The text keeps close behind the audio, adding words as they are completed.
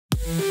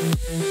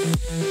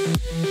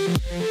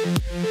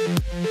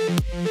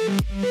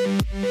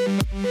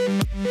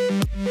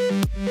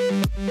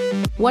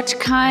What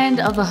kind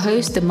of a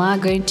host am I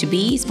going to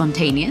be?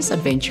 Spontaneous,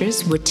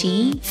 adventurous,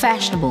 witty,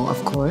 fashionable,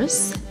 of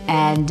course,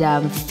 and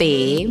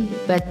fair.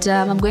 But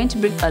I'm going to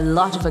bring a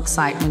lot of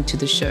excitement to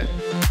the show.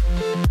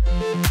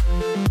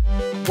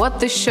 What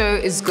the show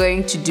is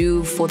going to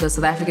do for the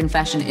South African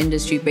fashion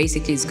industry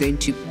basically is going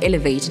to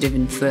elevate it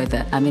even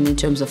further. I mean, in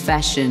terms of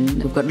fashion,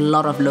 we've got a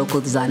lot of local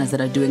designers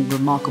that are doing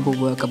remarkable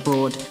work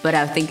abroad. But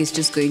I think it's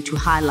just going to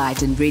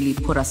highlight and really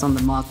put us on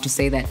the mark to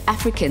say that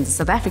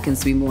South Africans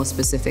to be more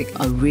specific,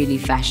 are really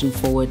fashion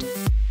forward.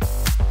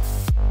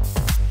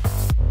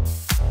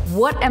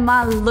 What am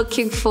I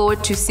looking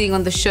forward to seeing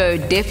on the show?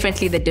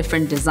 Definitely the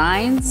different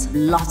designs,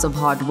 lots of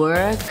hard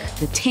work,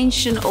 the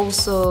tension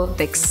also,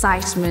 the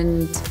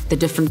excitement, the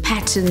different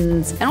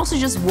patterns, and also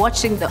just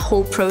watching the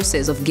whole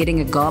process of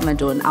getting a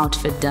garment or an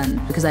outfit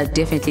done, because I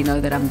definitely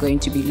know that I'm going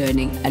to be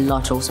learning a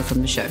lot also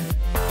from the show.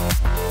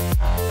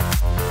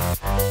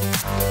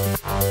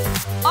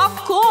 Of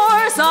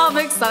course, I'm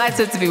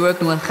excited to be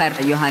working with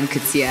Johan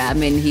Kutsia. I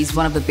mean, he's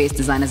one of the best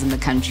designers in the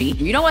country.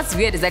 You know what's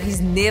weird is that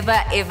he's never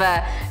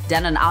ever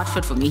done an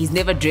outfit for me. He's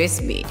never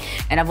dressed me.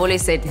 And I've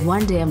always said,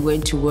 one day I'm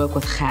going to work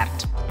with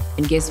Gert.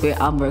 And guess where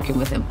I'm working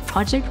with him?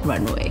 Project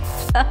Runway.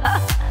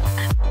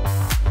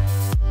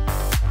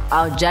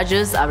 Our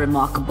judges are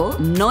remarkable.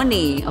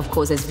 Noni, of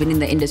course, has been in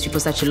the industry for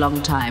such a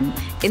long time,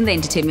 in the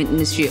entertainment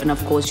industry, and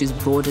of course, she's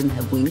broadened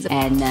her wings,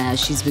 and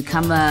she's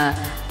become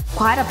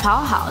quite a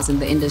powerhouse in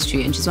the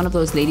industry, and she's one of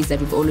those ladies that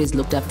we've always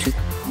looked up to.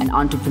 An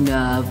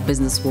entrepreneur,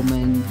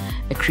 businesswoman,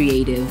 a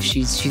creative.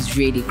 She's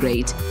really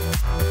great.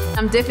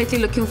 I'm definitely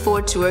looking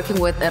forward to working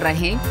with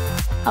Rahim.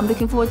 I'm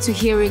looking forward to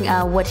hearing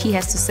what he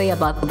has to say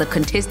about the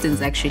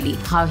contestants, actually,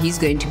 how he's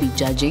going to be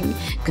judging,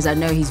 because I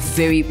know he's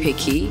very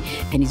picky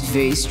and he's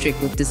very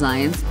strict with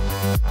designs.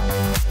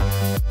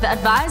 The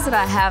advice that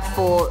I have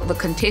for the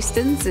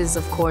contestants is,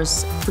 of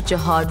course, put your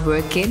hard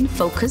work in,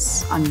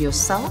 focus on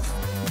yourself,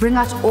 bring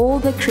out all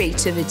the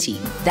creativity.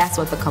 That's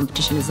what the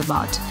competition is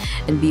about,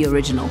 and be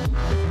original.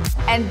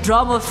 And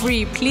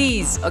drama-free,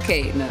 please.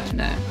 Okay, no,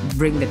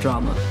 bring the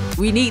drama.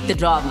 We need the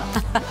drama.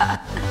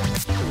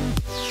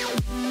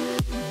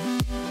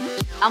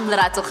 I'm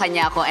Lerato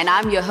Kganyago, and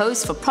I'm your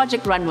host for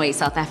Project Runway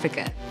South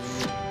Africa.